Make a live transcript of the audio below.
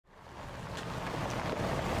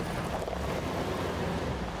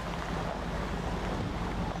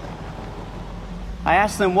I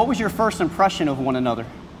asked them, what was your first impression of one another?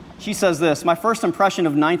 She says this, my first impression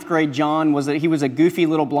of 9th grade John was that he was a goofy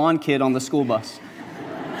little blonde kid on the school bus.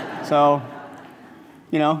 So,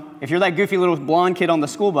 you know, if you're that goofy little blonde kid on the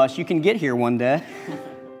school bus, you can get here one day.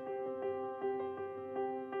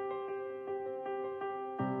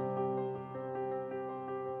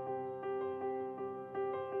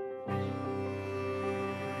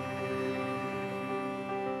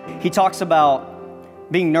 He talks about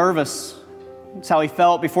being nervous. It's how he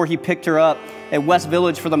felt before he picked her up at West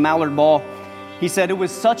Village for the Mallard Ball. He said, it was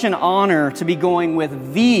such an honor to be going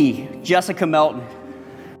with the Jessica Melton.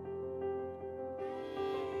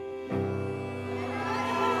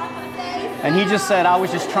 And he just said, I was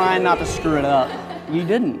just trying not to screw it up. You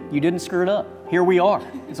didn't. You didn't screw it up. Here we are.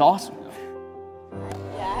 It's awesome.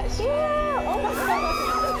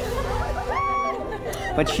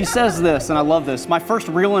 But she says this, and I love this. My first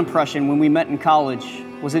real impression when we met in college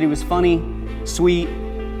was that he was funny, sweet,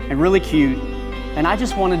 and really cute, and I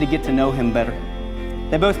just wanted to get to know him better.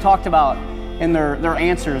 They both talked about, in their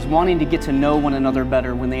answers, wanting to get to know one another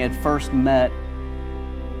better when they had first met.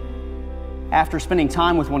 After spending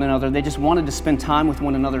time with one another, they just wanted to spend time with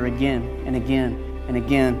one another again and again and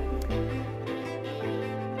again.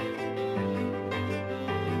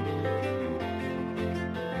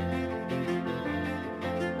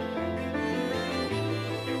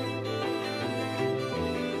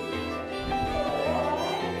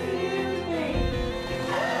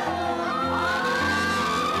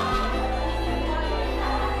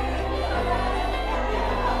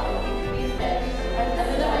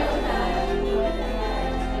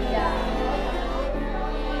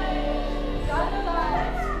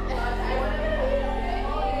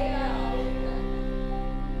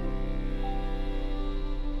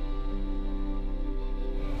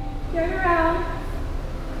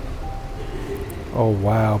 Oh,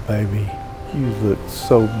 wow, baby. You look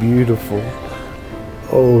so beautiful.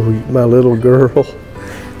 Oh, my little girl.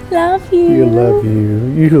 Love you. You love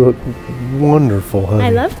you. You look wonderful, honey. I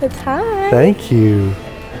love the tie. Thank you.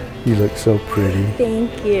 You look so pretty.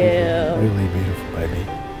 Thank you. Really beautiful, baby.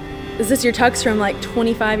 Is this your tux from like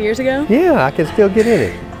 25 years ago? Yeah, I can still get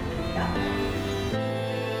in it.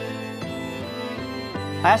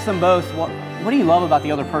 I asked them both, what do you love about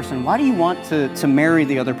the other person? Why do you want to marry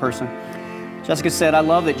the other person? Jessica said, I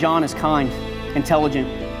love that John is kind, intelligent,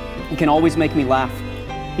 and can always make me laugh.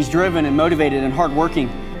 He's driven and motivated and hardworking,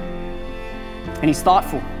 and he's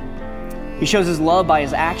thoughtful. He shows his love by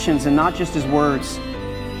his actions and not just his words.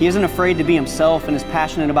 He isn't afraid to be himself and is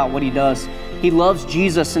passionate about what he does. He loves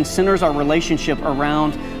Jesus and centers our relationship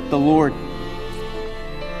around the Lord.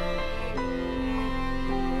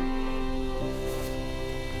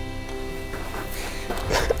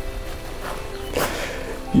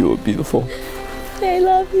 You look beautiful. I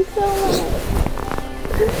love you so much.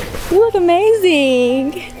 You look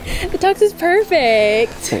amazing. The tux is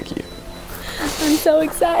perfect. Thank you. I'm so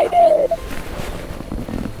excited.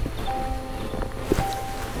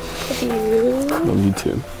 Love you. Love you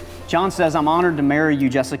too. John says, I'm honored to marry you,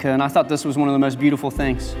 Jessica, and I thought this was one of the most beautiful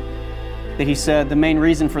things that he said. The main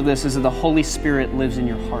reason for this is that the Holy Spirit lives in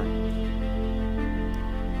your heart.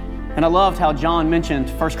 And I loved how John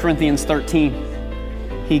mentioned 1 Corinthians 13.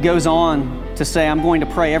 He goes on to say, I'm going to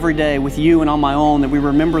pray every day with you and on my own that we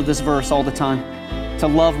remember this verse all the time, to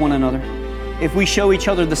love one another. If we show each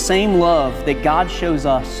other the same love that God shows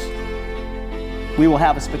us, we will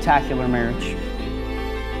have a spectacular marriage.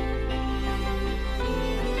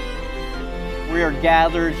 We are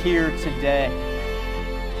gathered here today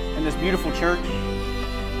in this beautiful church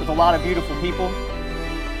with a lot of beautiful people,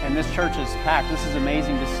 and this church is packed. This is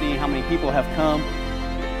amazing to see how many people have come.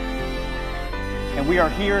 And we are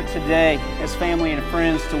here today as family and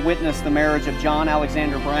friends to witness the marriage of John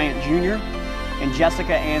Alexander Bryant Jr. and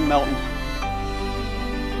Jessica Ann Melton.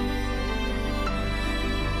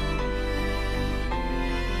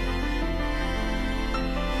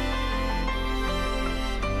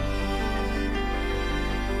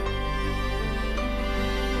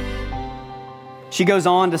 She goes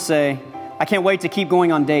on to say, I can't wait to keep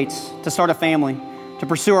going on dates, to start a family, to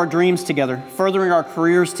pursue our dreams together, furthering our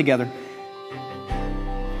careers together.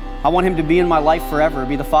 I want him to be in my life forever,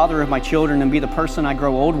 be the father of my children, and be the person I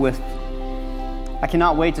grow old with. I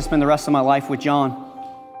cannot wait to spend the rest of my life with John.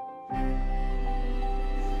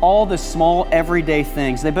 All the small everyday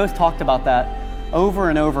things, they both talked about that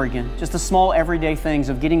over and over again. Just the small everyday things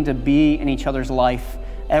of getting to be in each other's life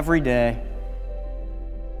every day.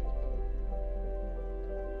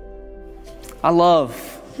 I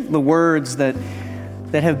love the words that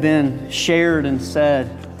have been shared and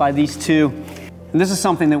said by these two. And this is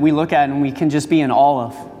something that we look at and we can just be in awe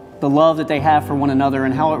of. the love that they have for one another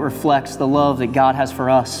and how it reflects the love that God has for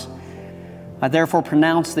us. I therefore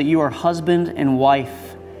pronounce that you are husband and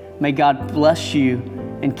wife. May God bless you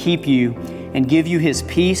and keep you and give you His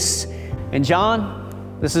peace. And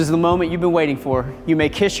John, this is the moment you've been waiting for. You may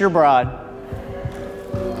kiss your bride.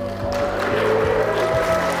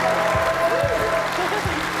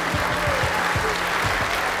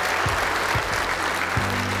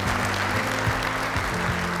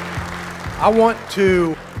 I want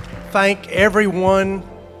to thank everyone,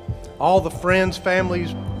 all the friends,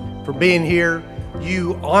 families, for being here.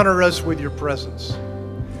 You honor us with your presence.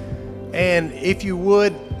 And if you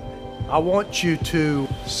would, I want you to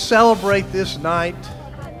celebrate this night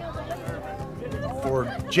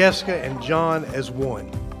for Jessica and John as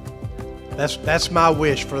one. That's my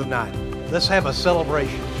wish for the night. Let's have a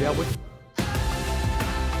celebration, shall we?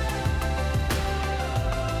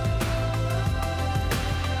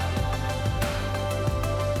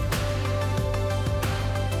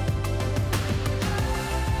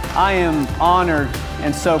 I am honored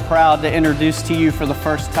and so proud to introduce to you for the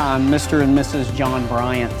first time Mr. and Mrs. John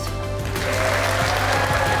Bryant.